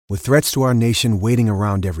With threats to our nation waiting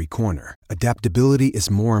around every corner, adaptability is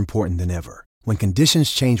more important than ever. When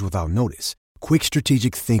conditions change without notice, quick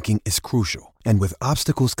strategic thinking is crucial. And with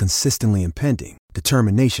obstacles consistently impending,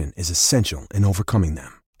 determination is essential in overcoming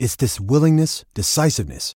them. It's this willingness,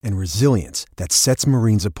 decisiveness, and resilience that sets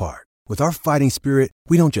Marines apart. With our fighting spirit,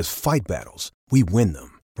 we don't just fight battles, we win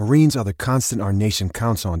them. Marines are the constant our nation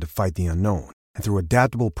counts on to fight the unknown. And through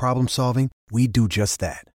adaptable problem solving, we do just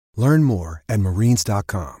that. Learn more at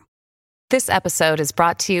marines.com. This episode is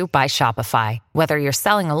brought to you by Shopify. Whether you're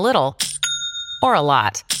selling a little or a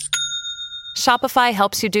lot, Shopify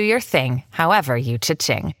helps you do your thing, however you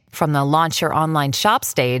cha-ching. From the launch your online shop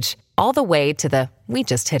stage, all the way to the we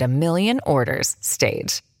just hit 1 million orders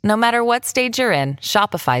stage. No matter what stage you're in,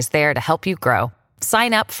 Shopify's there to help you grow.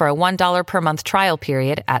 Sign up for a $1 per month trial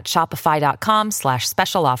period at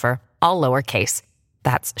shopify.com/special offer, all lowercase.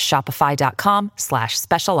 That's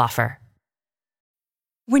shopify.com/special offer.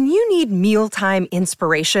 When you need mealtime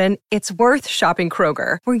inspiration, it's worth shopping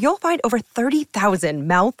Kroger, where you'll find over 30,000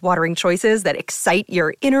 mouth-watering choices that excite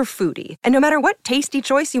your inner foodie. And no matter what tasty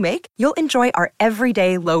choice you make, you'll enjoy our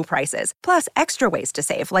everyday low prices, plus extra ways to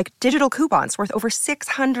save, like digital coupons worth over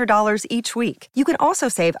 $600 each week. You can also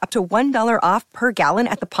save up to $1 off per gallon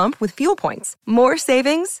at the pump with fuel points. More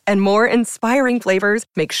savings and more inspiring flavors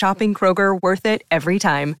make shopping Kroger worth it every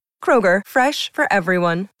time. Kroger, fresh for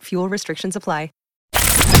everyone. Fuel restrictions apply.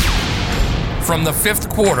 From the Fifth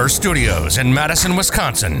Quarter Studios in Madison,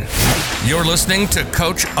 Wisconsin, you're listening to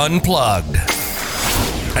Coach Unplugged.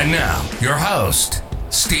 And now, your host,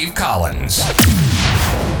 Steve Collins.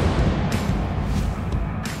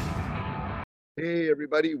 Hey,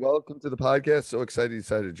 everybody. Welcome to the podcast. So excited you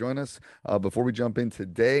decided to join us. Before we jump in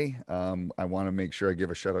today, I want to make sure I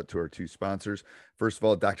give a shout out to our two sponsors. First of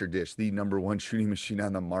all, Dr. Dish, the #1 shooting machine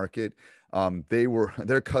on the market.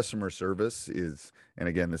 Their customer service is, and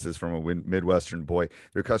again, this is from a Midwestern boy,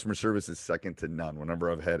 their customer service is second to none. Whenever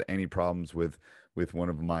I've had any problems with one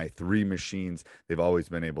of my 3 machines, they've always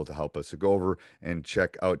been able to help us. So go over and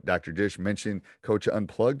check out Dr. Dish. Mention Coach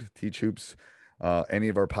Unplugged, Teach Hoops, any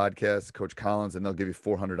of our podcasts, Coach Collins, and they'll give you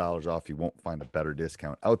 $400 off. You won't find a better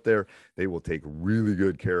discount out there. They will take really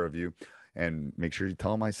good care of you. And make sure you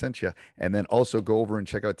tell them I sent you. And then also go over and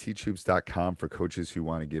check out teachhoops.com for coaches who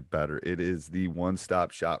want to get better. It is the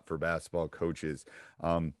one-stop shop for basketball coaches.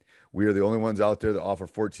 We are the only ones out there that offer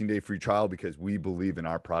 14-day free trial because we believe in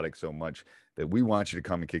our product so much that we want you to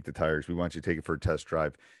come and kick the tires. We want you to take it for a test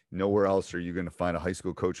drive. Nowhere else are you going to find a high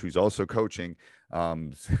school coach who's also coaching. I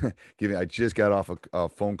just got off a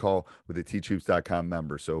phone call with a teachhoops.com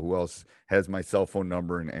member. So who else has my cell phone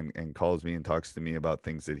number and calls me and talks to me about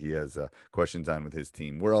things that he has questions on with his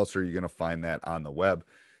team? Where else are you going to find that on the web?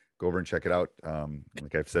 Go over and check it out.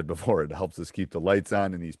 Like I've said before, it helps us keep the lights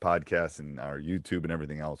on in these podcasts and our YouTube and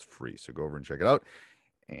everything else free. So go over and check it out.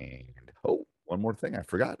 And one more thing I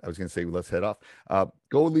forgot. I was going to say, let's head off.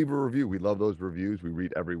 Go leave a review. We love those reviews. We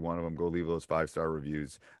read every one of them. Go leave those 5-star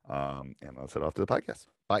reviews. And let's head off to the podcast.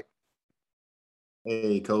 Bye.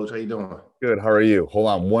 Hey, Coach, how you doing? Good. How are you? Hold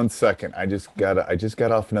on 1 second. I just got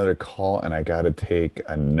off another call and I got to take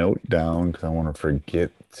a note down because I want to forget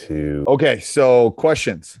to. Okay. So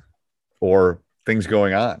questions or things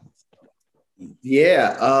going on.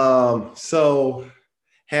 Yeah. So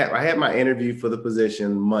I had my interview for the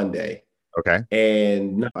position Monday. Okay.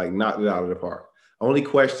 And knocked it out of the park. Only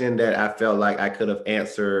question that I felt like I could have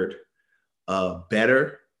answered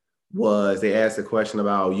better was they asked a question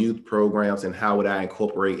about youth programs and how would I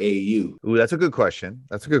incorporate AAU. Ooh, that's a good question.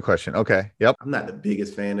 Okay. Yep. I'm not the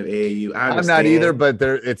biggest fan of AAU. I'm not either, but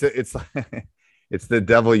it's it's the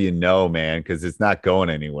devil, man, because it's not going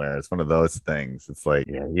anywhere. It's one of those things. It's like,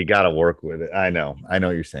 you got to work with it. I know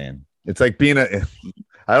what you're saying. It's like being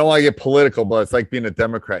I don't want to get political, but it's like being a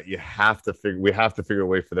Democrat. We have to figure a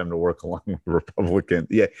way for them to work along with Republicans.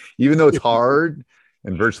 Yeah. Even though it's hard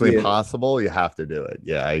and virtually impossible, you have to do it.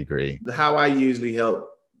 Yeah, I agree. How I usually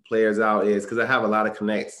help players out is because I have a lot of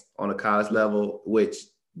connects on a college level, which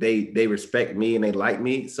they respect me and they like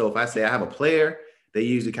me. So if I say I have a player, they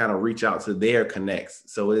usually kind of reach out to their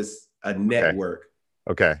connects. So it's a network.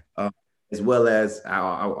 Okay. As well as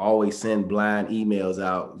I'll always send blind emails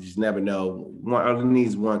out. You just never know. All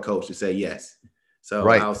needs one coach to say yes. So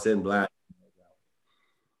I'll send blind emails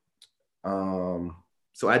out.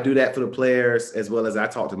 So I do that for the players as well as I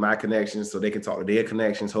talk to my connections so they can talk to their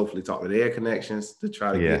connections, hopefully talk to their connections to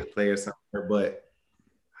try to get players somewhere. But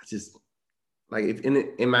I just like if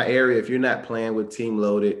in my area, if you're not playing with Team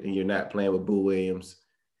Loaded and you're not playing with Boo Williams,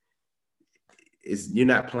 you're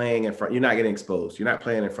not playing in front, you're not getting exposed. You're not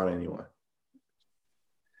playing in front of anyone.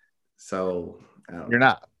 So You're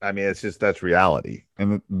not. I mean, it's just that's reality,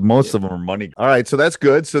 and most of them are money. All right, so that's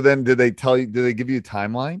good. So then, did they give you a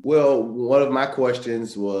timeline? Well, one of my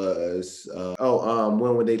questions was,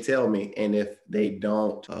 when would they tell me? And if they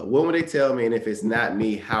don't, when would they tell me? And if it's not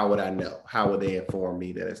me, how would I know? How would they inform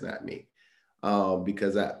me that it's not me?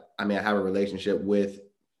 Because I have a relationship with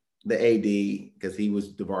the AD because he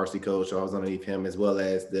was the varsity coach, so I was underneath him, as well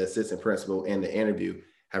as the assistant principal in the interview.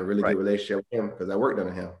 Have a really good relationship with him because I worked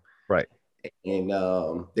under him. Right. And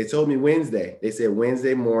they told me Wednesday. They said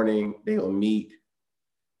Wednesday morning they'll meet,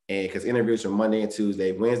 and because interviews are Monday and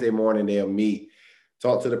Tuesday. Wednesday morning they'll meet,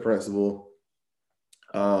 talk to the principal,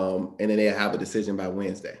 and then they'll have a decision by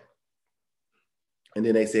Wednesday. And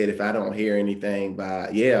then they said if I don't hear anything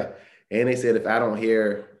and they said if I don't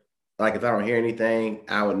hear anything,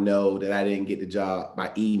 I would know that I didn't get the job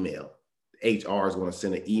by email. HR is going to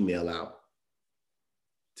send an email out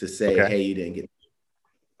to say, hey, you didn't get it.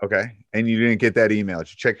 Okay. And you didn't get that email. Did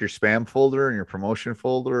you check your spam folder and your promotion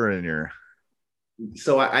folder and your...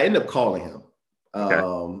 So I ended up calling him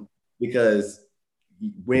because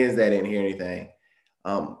Wednesday I didn't hear anything.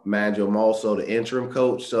 Mind you, I'm also the interim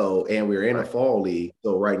coach. And we're in a fall league.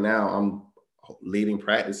 So right now I'm leading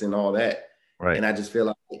practice and all that. Right. And I just feel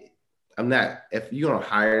like I'm not, if you're going to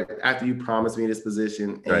hire, after you promised me this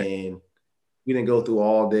position and we didn't go through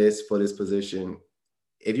all this for this position,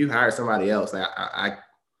 if you hire somebody else, I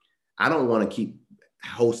don't want to keep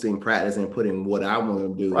hosting practice and putting what I want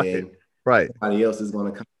to do in. Right. Somebody else is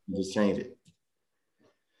going to come and just change it.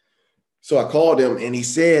 So I called him and he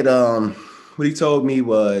said, what he told me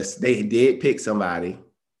was they did pick somebody,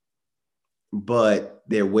 but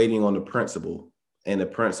they're waiting on the principal, and the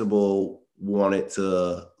principal wanted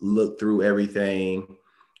to look through everything,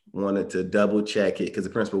 wanted to double check it because the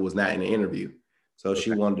principal was not in the interview. So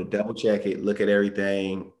she wanted to double check it, look at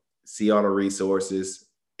everything, see all the resources,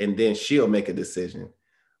 and then she'll make a decision.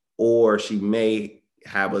 Or she may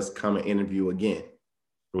have us come and interview again.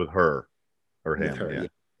 With her or him.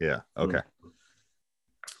 Yeah. Okay.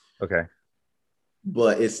 Mm-hmm. Okay.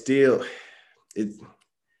 But it's still a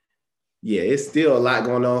lot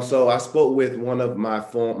going on. So I spoke with one of my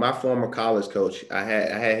former college coach. I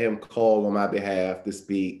had him call on my behalf to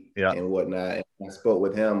speak and whatnot. And I spoke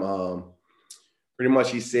with him. Pretty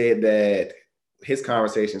much he said that his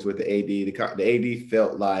conversations with the AD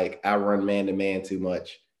felt like I run man-to-man too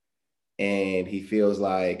much. And he feels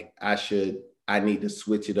like I need to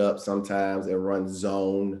switch it up sometimes and run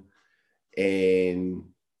zone. And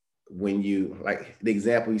when you, like the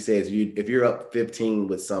example he says, if you're up 15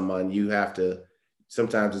 with someone, you have to,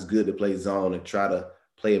 sometimes it's good to play zone and try to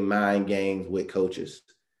play mind games with coaches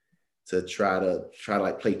to try to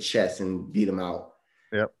like play chess and beat them out.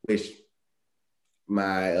 Yep. Which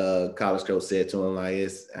my college coach said to him, like,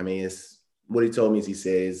 it's what he told me is he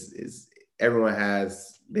says is everyone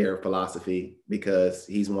has their philosophy because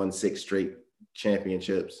he's won 6 straight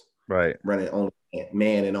championships. Right. Running only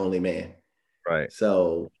man and only man. Right.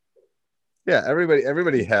 So yeah,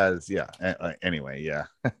 everybody has, anyway, yeah.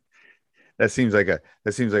 that seems like a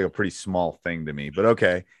pretty small thing to me, but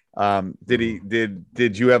okay.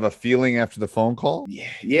 Did you have a feeling after the phone call?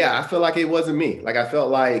 Yeah, I feel like it wasn't me. Like I felt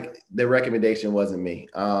like the recommendation wasn't me.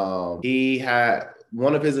 He had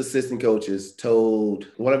one of his assistant coaches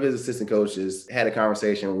had a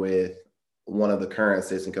conversation with one of the current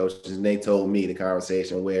assistant coaches, and they told me the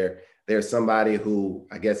conversation where there's somebody who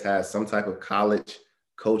I guess has some type of college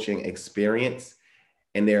coaching experience,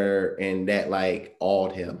 and that like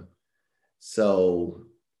awed him. So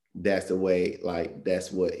that's the way, like,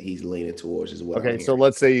 that's what he's leaning towards as well. Okay, so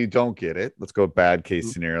let's say you don't get it. Let's go bad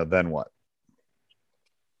case scenario. Then what?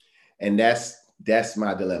 And that's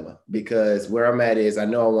my dilemma, because where I'm at is I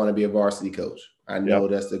know I want to be a varsity coach. I know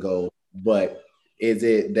that's the goal. But is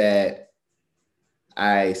it that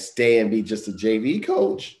I stay and be just a JV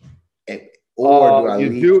coach? Or do I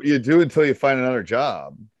leave? You do until you find another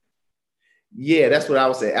job. Yeah, that's what I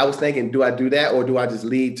was saying. I was thinking, do I do that, or do I just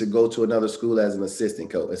leave to go to another school as an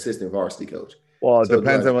assistant varsity coach? Well, it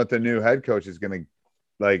depends on what the new head coach is going to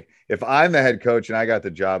like. If I'm the head coach and I got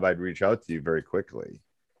the job, I'd reach out to you very quickly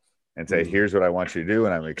and say, here's what I want you to do,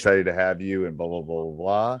 and I'm excited to have you, and blah, blah,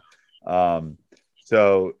 blah, blah.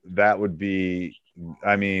 So that would be,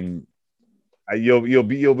 I mean, you'll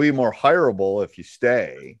be more hireable if you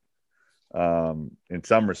stay, in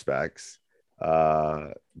some respects,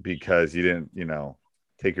 because you didn't,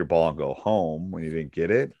 take your ball and go home when you didn't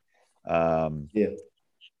get it. So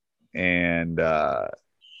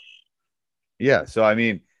I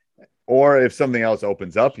mean, or if something else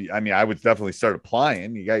opens up, I mean, I would definitely start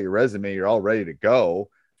applying. You got your resume, you're all ready to go.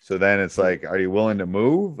 So then it's like, are you willing to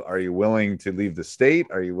move? Are you willing to leave the state?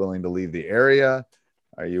 Are you willing to leave the area?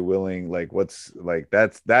 Are you willing, like, what's like,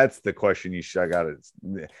 that's the question you should got it.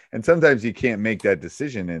 And sometimes you can't make that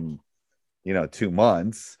decision in, 2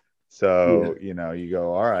 months. So, you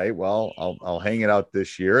go, all right, well, I'll hang it out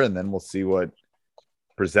this year and then we'll see what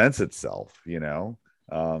presents itself, because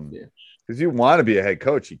you want to be a head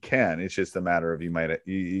coach, you can. It's just a matter of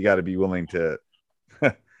you got to be willing to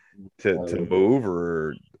to move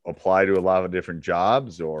or apply to a lot of different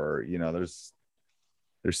jobs, or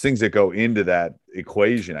there's things that go into that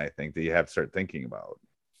equation, I think, that you have to start thinking about.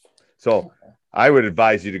 So I would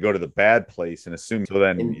advise you to go to the bad place and assume. So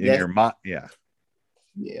then in your mind, I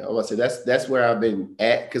want to say that's where I've been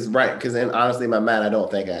at, because then honestly, in my mind, I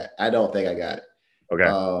don't think I got it.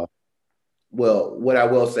 Okay. Well, what I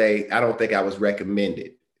will say, I don't think I was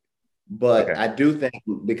recommended, but I do think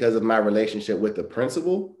because of my relationship with the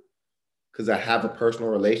principal, because I have a personal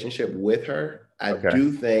relationship with her, I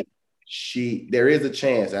do think there is a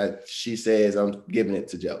chance she says I'm giving it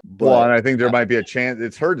to Joe. But and I think there might be a chance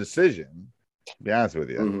it's her decision, to be honest with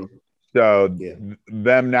you. Mm-hmm. So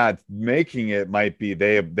them not making it might be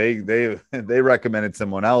they recommended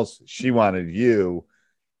someone else. She wanted you.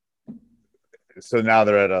 So now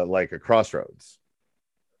they're at a crossroads.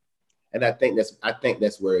 And I think that's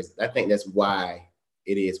why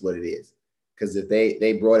it is what it is. Because if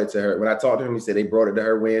they brought it to her, when I talked to him, he said they brought it to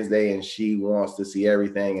her Wednesday and she wants to see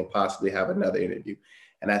everything and possibly have another interview.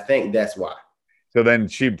 And I think that's why. So then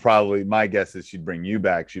my guess is she'd bring you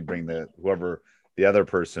back. She'd bring whoever the other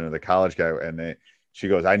person or the college guy, and she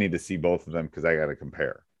goes, I need to see both of them because I got to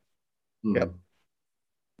compare. Mm-hmm. Yep.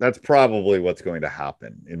 That's probably what's going to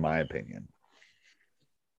happen, in my opinion.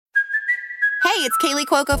 Hey, it's Kaylee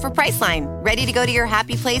Cuoco for Priceline. Ready to go to your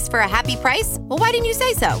happy place for a happy price? Well, why didn't you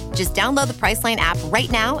say so? Just download the Priceline app right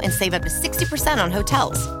now and save up to 60% on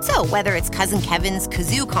hotels. So whether it's Cousin Kevin's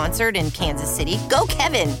Kazoo Concert in Kansas City, go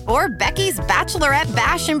Kevin, or Becky's Bachelorette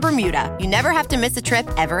Bash in Bermuda, you never have to miss a trip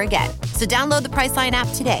ever again. So download the Priceline app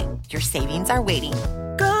today. Your savings are waiting.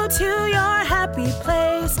 Go to your happy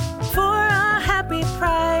place for a happy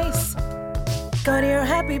price. Go to your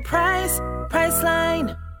happy price,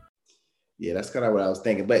 Priceline. Yeah, that's kind of what I was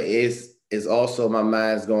thinking. But it's also my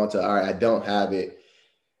mind's going to, all right, I don't have it.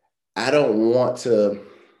 I don't want to.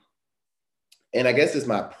 And I guess it's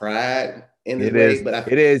my pride in this way.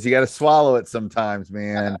 But it is. You got to swallow it sometimes,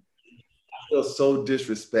 man. I feel so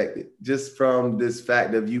disrespected just from this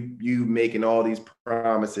fact of you making all these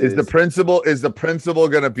promises. Is the principal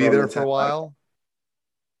going to be there for a while?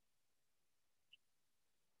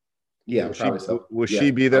 Yeah, probably so. Will she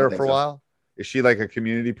be there for a while? Is she like a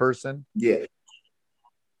community person? Yeah.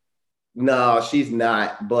 No, she's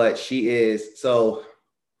not, but she is. So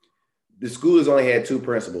the school has only had 2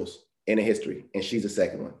 principals in the history, and she's the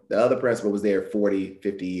second one. The other principal was there 40,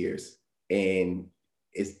 50 years, and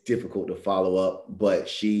it's difficult to follow up, but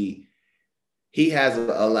he has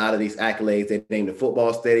a lot of these accolades. They named the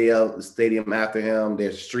football stadium after him.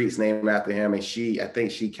 There's streets named after him, and I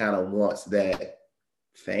think she kind of wants that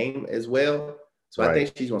fame as well. So I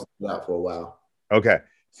think she's going to stay out for a while. Okay.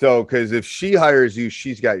 So, because if she hires you,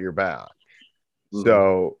 she's got your back. Mm-hmm.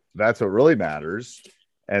 So that's what really matters.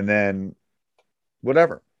 And then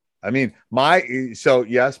whatever. I mean,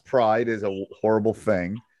 yes, pride is a horrible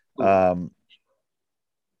thing. My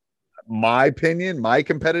opinion, my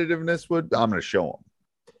competitiveness I'm going to show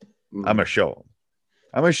them. Mm-hmm. I'm going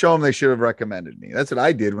to show them they should have recommended me. That's what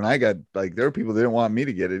I did when I got, there were people that didn't want me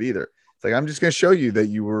to get it either. It's like, I'm just going to show you that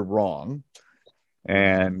you were wrong.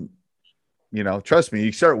 And, trust me,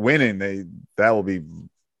 you start winning, that will be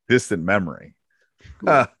distant memory.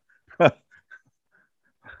 And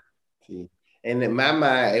in my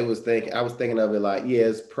mind, I was thinking of it like, yeah,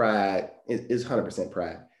 it's pride. It's 100%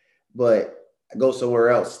 pride. But I go somewhere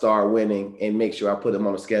else, start winning, and make sure I put them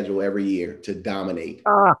on a schedule every year to dominate.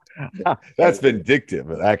 That's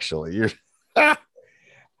vindictive, actually.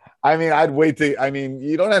 I mean, I'd wait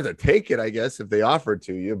you don't have to take it, I guess, if they offer it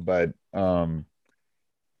to you, but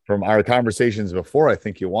from our conversations before, I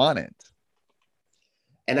think you want it.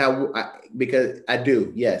 And because I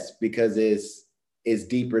do, yes, because it's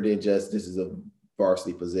deeper than just this is a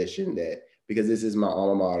varsity position, because this is my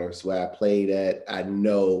alma mater. So I played at, I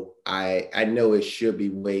know it should be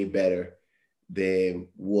way better than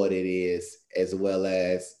what it is, as well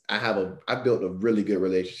as I built a really good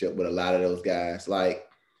relationship with a lot of those guys. Like,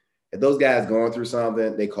 if those guys going through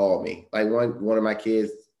something, they call me. Like one of my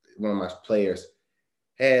kids, one of my players,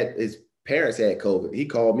 his parents had COVID. He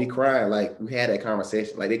called me crying. Like, we had that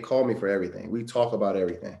conversation. Like, they call me for everything. We talk about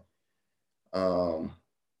everything. So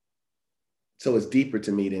it's deeper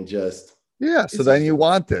to me than just Yeah. So then you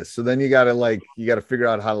want this. So then you got to figure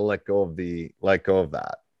out how to let go of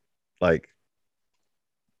that. Like,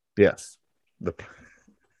 yes, the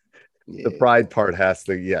pride part has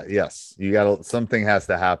to, yes, something has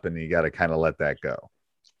to happen. You got to kind of let that go.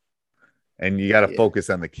 And you got to focus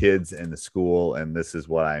on the kids and the school. And this is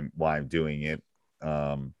why I'm doing it.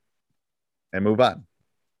 And move on.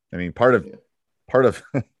 I mean, part of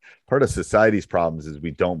society's problems is we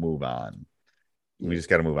don't move on. We just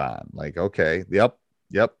got to move on. Like, okay, yep,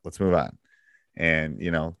 let's move on. And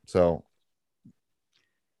so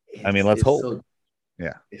I mean, let's hope.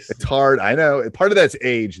 It's hard. I know. Part of that's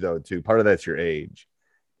age, though, too. Part of that's your age.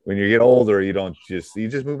 When you get older, you just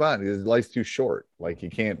move on because life's too short. Like you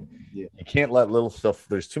can't let little stuff.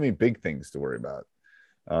 There's too many big things to worry about.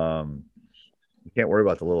 You can't worry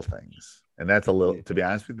about the little things, and that's a little. To be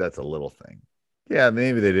honest with you, that's a little thing. Yeah,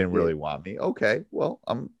 maybe they didn't really want me. Okay, well,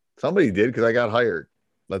 somebody did because I got hired.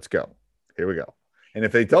 Let's go. Here we go. And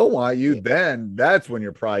if they don't want you, then that's when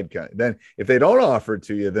your pride comes. Then if they don't offer it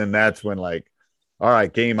to you, then that's when like, all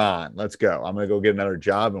right, game on. Let's go. I'm going to go get another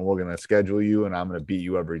job and we're going to schedule you and I'm going to beat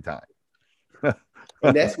you every time.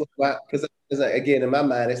 And that's because again, in my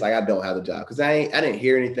mind, it's like I don't have a job because I didn't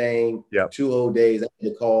hear anything. 2 whole days. I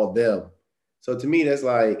had to call them. So to me, that's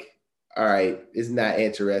like, all right, it's not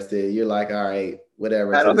interested. You're like, all right,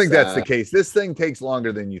 whatever. I don't think that's the case. This thing takes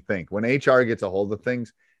longer than you think. When HR gets a hold of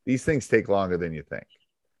things, these things take longer than you think.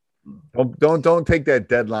 Don't take that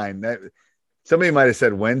deadline. That somebody might have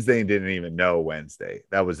said Wednesday and didn't even know Wednesday.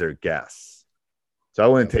 That was their guess. So I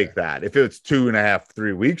wouldn't take that. If it's 2.5,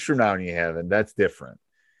 3 weeks from now and you haven't, that's different.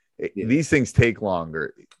 These things take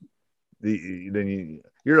longer.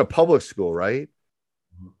 You're at a public school, right?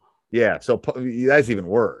 Yeah. So that's even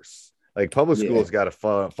worse. Like public schools got to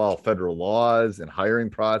follow federal laws and hiring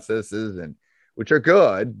processes, and which are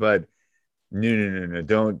good, but no.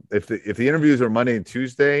 Don't. If the interviews were Monday and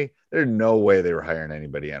Tuesday, there's no way they were hiring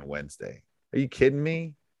anybody on Wednesday. Are you kidding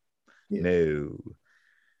me? No,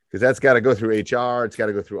 because that's got to go through HR. It's got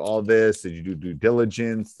to go through all this. Did you do due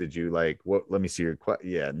diligence? Did you what? Let me see your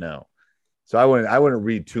no. So I wouldn't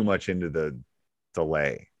read too much into the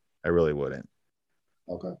delay. I really wouldn't.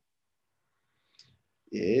 Okay.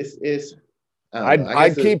 Yeah, it's.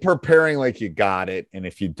 I'd keep preparing like you got it, and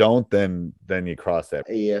if you don't, then you cross that.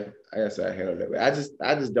 Yeah, I guess I handle that way. I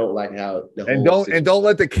just don't like how don't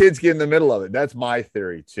let the kids get in the middle of it. That's my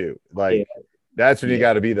theory too. That's when you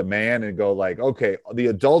got to be the man and go like, okay, the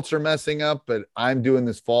adults are messing up, but I'm doing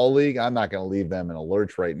this fall league. I'm not going to leave them in a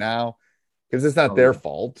lurch right now because it's not their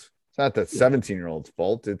fault. It's not the 17-year-old's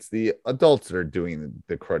fault. It's the adults that are doing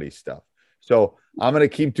the cruddy stuff. So I'm going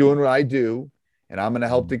to keep doing what I do. And I'm going to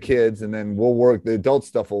help the kids, and then the adult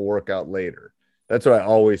stuff will work out later. That's what I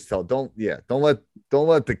always tell. Don't let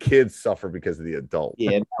the kids suffer because of the adult.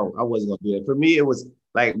 Yeah, no, I wasn't going to do it. For me, it was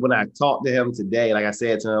like when I talked to him today, like I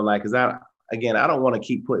said to him, like, because I don't want to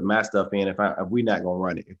keep putting my stuff in if we're not going to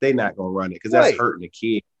run it, if they're not going to run it, because that's hurting the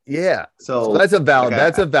kid. Yeah. So that's a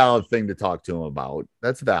valid thing to talk to him about.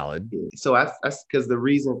 That's valid. So because the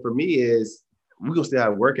reason for me is we're going to still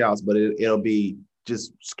have workouts, but it'll be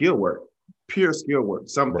just skill work. Pure skill work.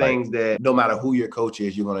 Some things that no matter who your coach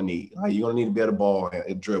is, you're going to need. Like you're going to need to be able to ball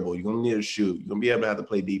and dribble. You're going to need to shoot. You're going to be able to have to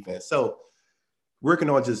play defense. So working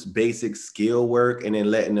on just basic skill work and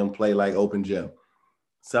then letting them play like open gym.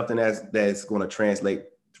 Something that's going to translate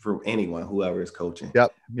for anyone, whoever is coaching.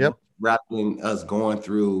 Yep. Rather than us going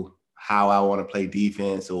through how I want to play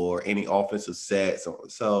defense or any offensive sets.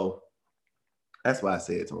 So that's why I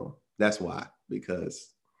said to him. That's why,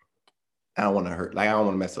 because I don't want to hurt. Like I don't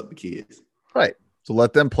want to mess up the kids. Right. So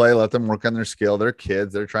let them play, let them work on their skill. They're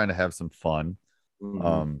kids. They're trying to have some fun.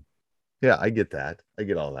 Mm-hmm. Yeah, I get that. I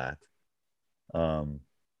get all that. No,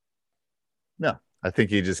 I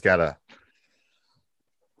think you just gotta,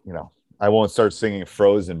 I won't start singing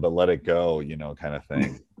Frozen, but let it go, kind of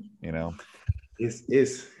thing, It's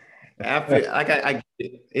I feel like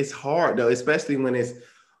it's hard though, especially when it's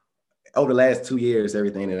over the last 2 years,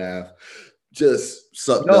 everything that I've just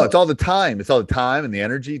sucked up. It's all the time. It's all the time and the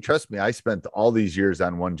energy. Trust me, I spent all these years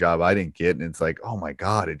on one job I didn't get. And it's like, oh my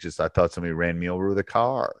God, I thought somebody ran me over with a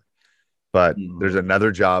car. But there's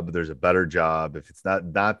another job. There's a better job. If it's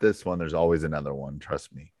not this one, there's always another one.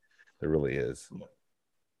 Trust me. There really is.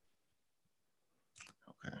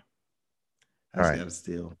 Okay. All right. Gotta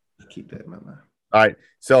still keep that in my mind. All right.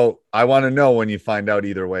 So I want to know when you find out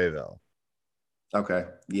either way, though. Okay.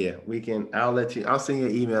 Yeah, we can. I'll send you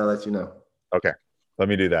an email, let you know. Okay. Let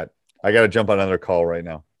me do that. I got to jump on another call right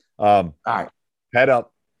now. All right. Head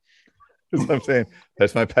up. That's what I'm saying.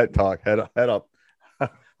 That's my pet talk. Head up. All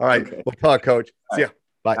right. Okay. We'll talk, Coach. See ya.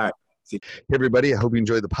 Bye. All right. Hey, everybody. I hope you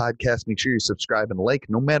enjoyed the podcast. Make sure you subscribe and like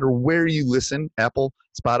no matter where you listen, Apple,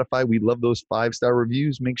 Spotify. We love those 5-star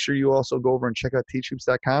reviews. Make sure you also go over and check out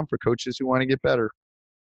teachhoops.com for coaches who want to get better.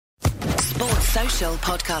 Sports Social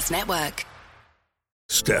Podcast Network.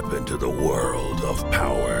 Step into the world of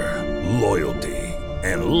power, loyalty,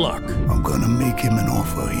 and luck. I'm going to make him an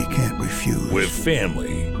offer he can't refuse. With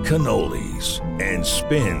family, cannolis, and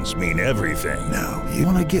spins mean everything. Now, you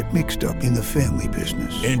want to get mixed up in the family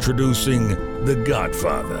business. Introducing The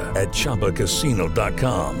Godfather at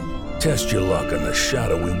ChumbaCasino.com. Test your luck in the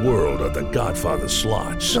shadowy world of The Godfather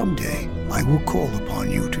slot. Someday, I will call upon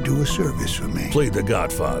you to do a service for me. Play The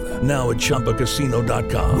Godfather now at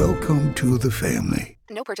ChumbaCasino.com. Welcome to the family.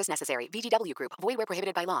 No purchase necessary. VGW Group. Void where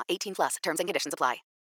prohibited by law. 18+. Terms and conditions apply.